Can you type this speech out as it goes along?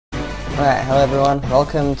Alright, hello everyone,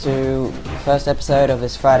 welcome to the first episode of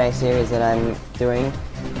this Friday series that I'm doing,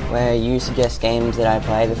 where you suggest games that I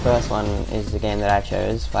play. The first one is the game that I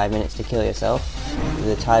chose, 5 Minutes to Kill Yourself.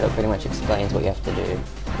 The title pretty much explains what you have to do.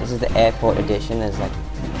 This is the airport edition, there's like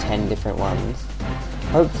 10 different ones.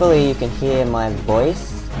 Hopefully you can hear my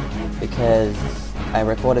voice, because I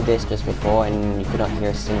recorded this just before and you could not hear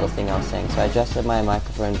a single thing I was saying, so I adjusted my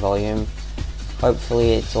microphone volume.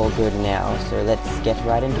 Hopefully it's all good now, so let's get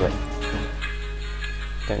right into it.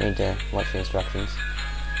 Don't need to watch the instructions.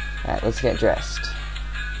 Alright, let's get dressed.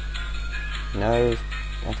 No,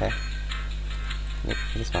 okay.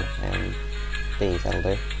 This one, and these, that'll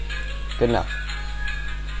do. Good enough.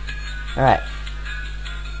 Alright.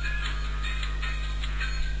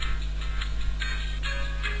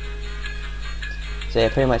 So yeah,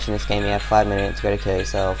 pretty much in this game you have 5 minutes, go to kill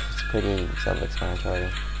yourself. It's pretty self-explanatory.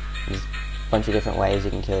 There's a bunch of different ways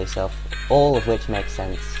you can kill yourself, all of which make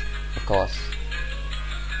sense, of course.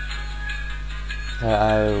 So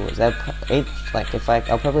I'll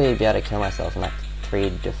probably be able to kill myself in like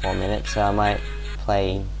 3 to 4 minutes, so I might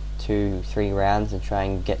play 2-3 rounds and try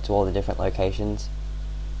and get to all the different locations.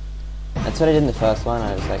 That's what I did in the first one.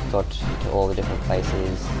 I just like got to all the different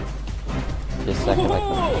places, just so I could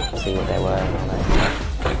like see what they were and all that.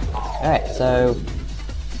 Alright, so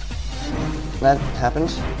that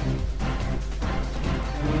happened.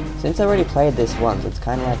 Since I already played this once, it's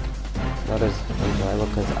kind of like not as enjoyable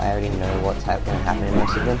because I already know what's going to happen in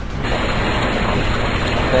most of them.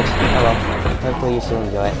 But, oh well, hopefully you still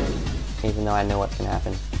enjoy it, even though I know what's going to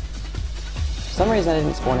happen. For some reason I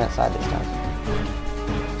didn't spawn outside this time.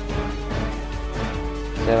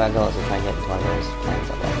 So our goal is to try and get into one of those planes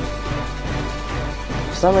up there.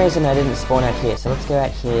 For some reason I didn't spawn out here, so let's go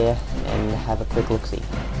out here and have a quick look-see.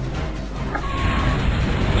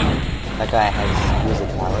 That guy has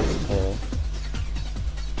wizard powers, clearly.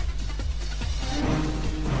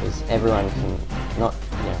 Everyone can not,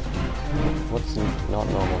 you know, what's not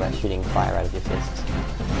normal about shooting fire out of your fists?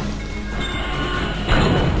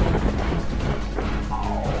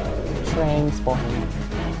 Train spotting.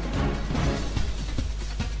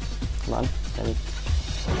 Come on, ready.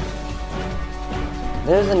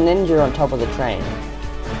 There's a ninja on top of the train.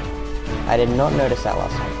 I did not notice that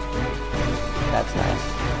last time. That's nice.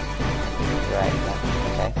 Right,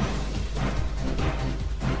 okay.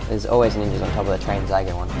 There's always ninjas on top of the trains I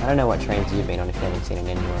go on. I don't know what trains you've been on if you haven't seen a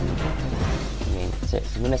ninja on. I mean,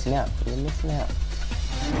 seriously, you're missing out. You're missing out.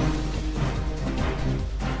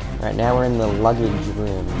 Right, now we're in the luggage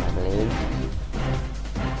room, I believe.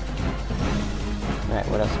 Alright,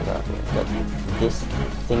 what else we got here? We've got this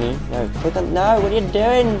thingy. No, click on. No, what are you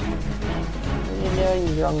doing? What are you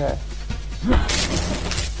doing, Drongo?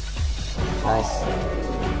 Nice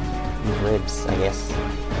ribs, I guess.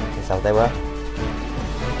 Is that what they were?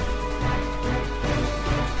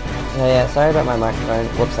 Oh yeah, sorry about my microphone.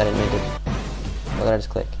 Whoops, I didn't mean to. What did I just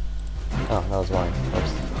click? Oh, that was one.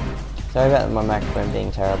 Whoops. Sorry about my microphone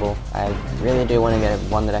being terrible. I really do want to get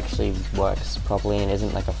one that actually works properly and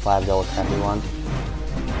isn't like a $5 crappy one.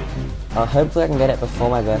 Hopefully I can get it before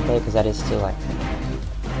my birthday, because that is still like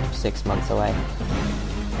 6 months away.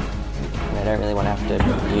 And I don't really want to have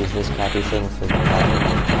to use this crappy thing for the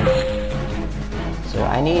so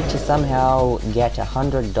I need to somehow get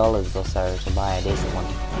 $100 or so to buy a decent one.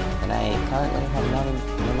 And I currently have no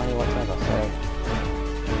money whatsoever, so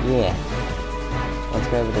yeah. Let's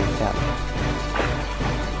go over to the fountain.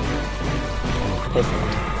 And piss it.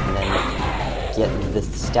 And then get the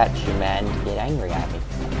statue man to get angry at me.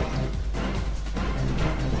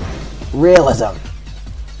 Realism!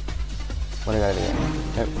 What do I got over here?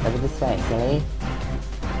 Nope, over this way, silly.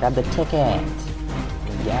 Grab the ticket. Oh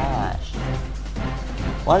my gosh.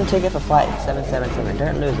 1 ticket for flight 777.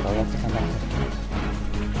 Don't lose it, or you have to come back.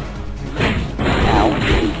 Ow.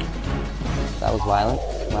 That was violent.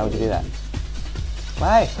 Why would you do that?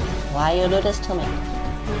 Why? Why you do this to me?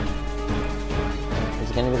 Is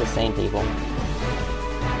it going to be the same people?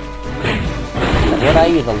 What are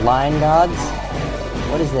you, the line guards?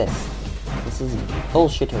 What is this? This is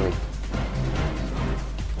bullshittery.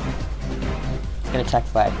 Get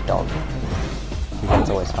attacked by a dog. That's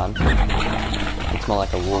always fun. It's more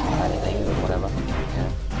like a wolf kind of thing, but whatever. Yeah.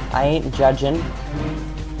 I ain't judging.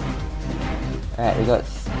 Alright, we got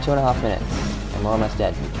 2.5 minutes, and we're almost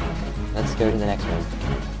dead. Let's go to the next room.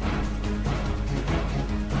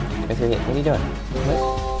 Go through here. What are you doing?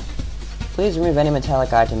 What? Please remove any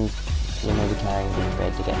metallic items you may be carrying to the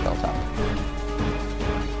bed to get built up.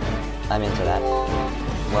 I'm into that.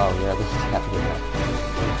 Well, you're at least happy with that.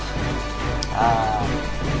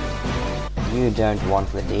 You don't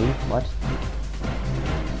want the D? What?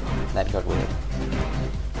 That got weird.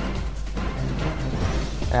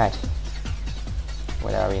 Right.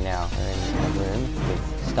 Where are we now? We're in a room with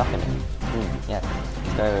stuff in it. Yeah.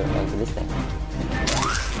 Let's go into this thing.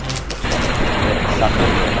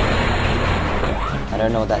 I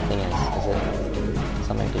don't know what that thing is. Is it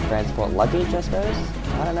something to transport luggage, I suppose?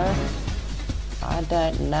 I don't know. I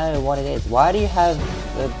don't know what it is. Why do you have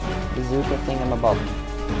the bazooka thingamabob?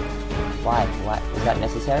 Why? Is that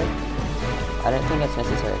necessary? I don't think it's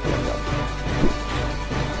necessary for your job.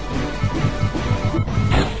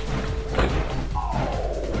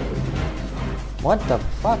 What the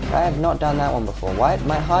fuck? I have not done that one before. Why?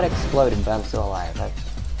 My heart exploded, but I'm still alive.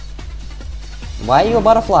 Why are you a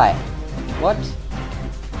butterfly? What?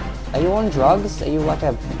 Are you on drugs? Are you like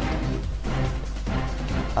a...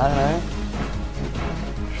 I don't know.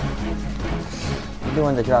 You're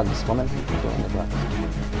doing the drugs, woman. You're doing the drugs.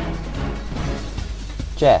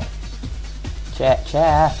 Chair.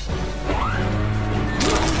 Chair.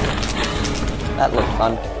 That looked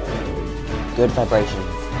fun. Good vibrations.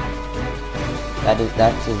 That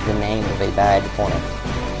is the name of a bad corner.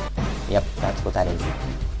 Yep, that's what that is.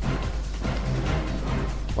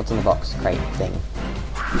 What's in the box? Crate thing.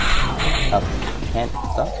 Oh,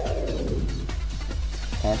 panther.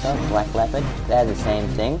 Panther, black leopard. They're the same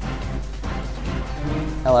thing.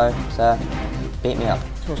 Hello, sir. Beat me up.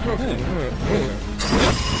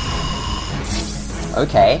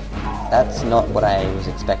 Okay, that's not what I was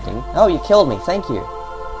expecting. Oh, you killed me. Thank you.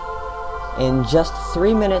 In just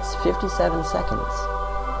 3 minutes 57 seconds.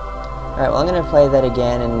 Alright, well I'm going to play that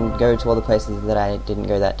again and go to all the places that I didn't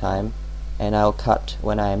go that time, and I'll cut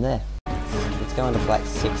when I am there. Let's go into flight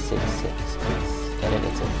 666. Get it?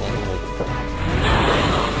 It's a thing with the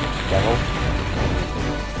devil and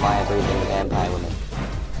fire-breathing vampire woman.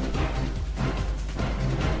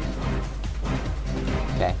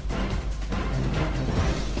 Okay.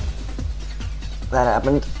 That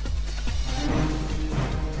happened.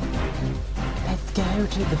 Go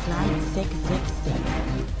to the flight 666.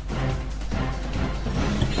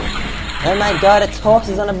 Oh my god, it's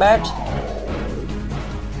horses on a boat!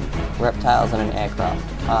 Reptiles on an aircraft.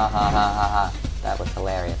 Ha ha ha ha ha. That was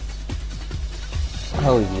hilarious.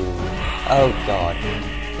 Oh you. Oh god.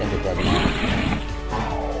 There's a dead man.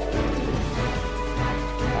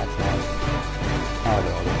 That's nice. How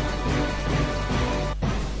adorable.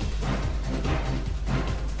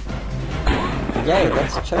 Yay,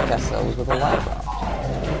 let's choke ourselves with a life raft.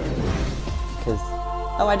 Because...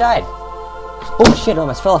 Oh, I died! Oh shit, I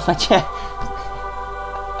almost fell off my chair!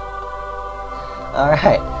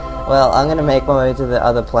 Alright, well, I'm gonna make my way to the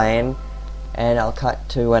other plane, and I'll cut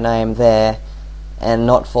to when I am there, and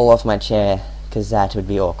not fall off my chair, because that would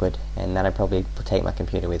be awkward, and then I'd probably take my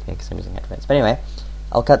computer with me, because I'm using headphones. But anyway,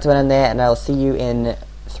 I'll cut to when I'm there, and I'll see you in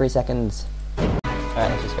 3 seconds. Alright,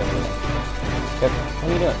 let's just go for it. What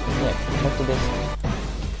are you doing? Yeah, talk to this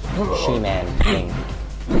she-man thing.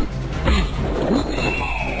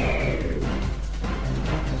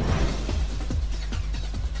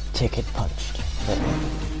 Ticket punched.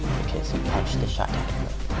 Because you punched the shot out of me.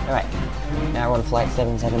 Alright, now we're on flight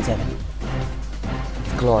 777.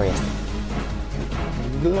 It's glorious.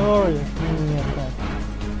 Glorious.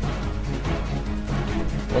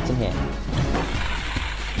 What's in here?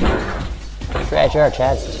 Treasure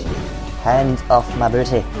chest. Hands off my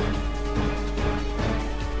booty.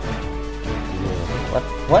 What?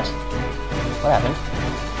 What? What happened?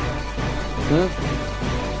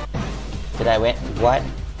 Did I win? What?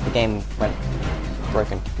 The game went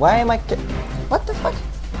broken. Why am I what the fuck?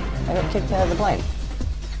 I got kicked out of the plane.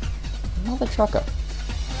 Mother trucker.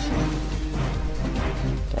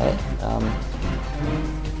 Okay,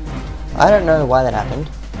 I don't know why that happened.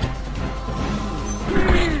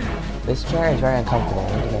 This chair is very uncomfortable.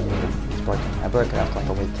 I need to get rid of it. It's broken. I broke it after like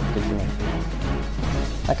a week. Good for me.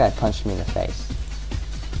 That guy punched me in the face.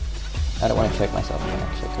 I don't want to choke myself again,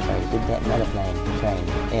 actually, because I did that in another plane. Train.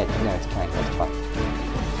 Yeah, no, it's a plane. What the fuck?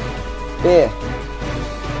 Beer!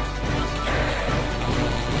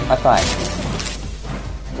 High five.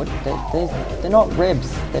 What? They're not ribs.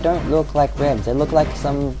 They don't look like ribs. They look like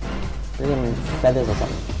some friggin' feathers or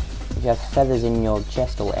something. If you have feathers in your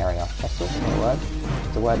chestal area. Chestal? Is that a word?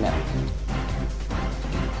 It's a word now.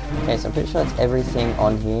 Okay, so I'm pretty sure it's everything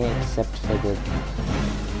on here except for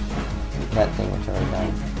that thing which I already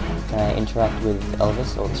done. Can I interact with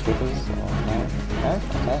Elvis or the strippers? Or no? No?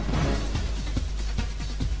 Okay.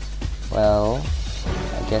 Well,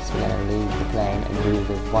 I guess we're gonna leave the plane and do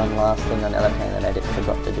the one last thing on the other plane that I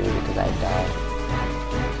forgot to do because I died.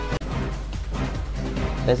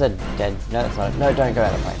 There's a dead... No, that's not... No, don't go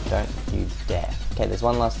out of the plane. Don't you dare. Okay, there's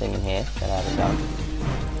one last thing in here that I haven't done.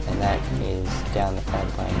 And that is down the front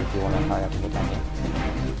of the plane if you want to hurry up and get down here.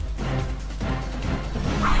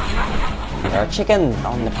 There are chickens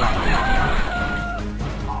on the plane.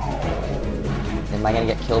 Am I gonna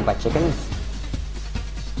get killed by chickens?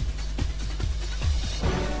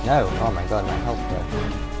 No. Oh my god, my health broke.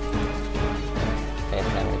 Okay, I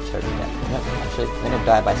think I'm gonna choke to death. Nope, actually, I'm gonna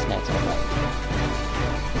die by snakes, I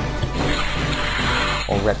think.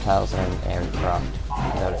 Or reptiles that are in aircraft.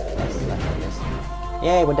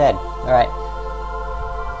 Yay, we're dead. Alright.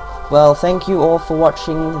 Well, thank you all for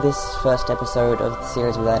watching this first episode of the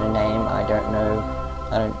series without a name. I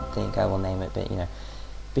don't think I will name it, but you know.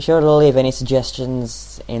 Be sure to leave any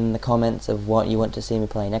suggestions in the comments of what you want to see me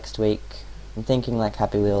play next week. I'm thinking like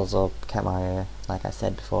Happy Wheels or Cat Mario, like I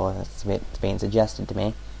said before, it's been suggested to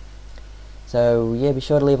me. So yeah, be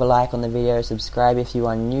sure to leave a like on the video, subscribe if you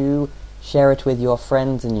are new, share it with your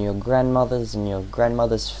friends and your grandmothers and your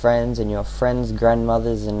grandmothers' friends and your friends'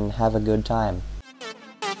 grandmothers, and have a good time.